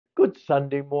Good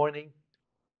Sunday morning.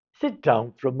 Sit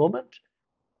down for a moment,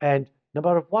 and no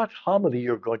matter what homily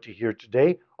you're going to hear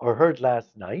today or heard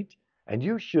last night, and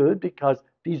you should because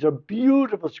these are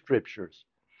beautiful scriptures,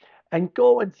 and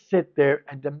go and sit there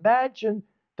and imagine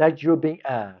that you're being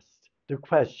asked the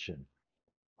question,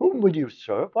 whom will you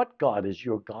serve? What God is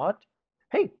your God?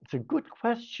 Hey, it's a good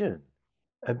question.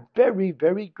 A very,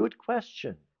 very good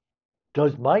question.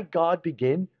 Does my God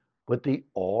begin with the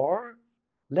or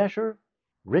letter?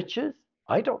 Riches?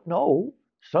 I don't know.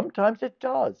 Sometimes it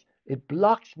does. It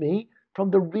blocks me from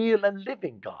the real and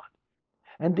living God.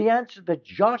 And the answer that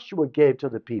Joshua gave to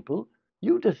the people,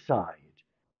 you decide.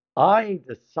 I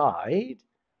decide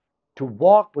to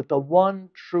walk with the one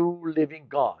true living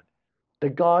God, the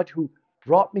God who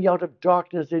brought me out of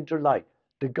darkness into light,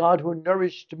 the God who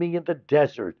nourished me in the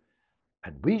desert.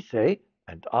 And we say,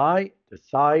 and I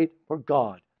decide for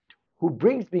God, who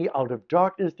brings me out of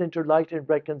darkness into light and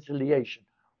reconciliation,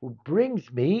 who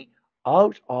brings me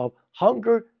out of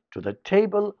hunger to the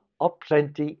table of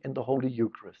plenty in the Holy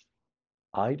Eucharist.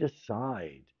 I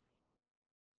decide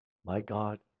my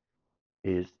God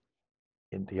is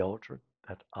in the altar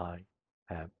that I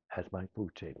have as my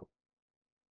food table.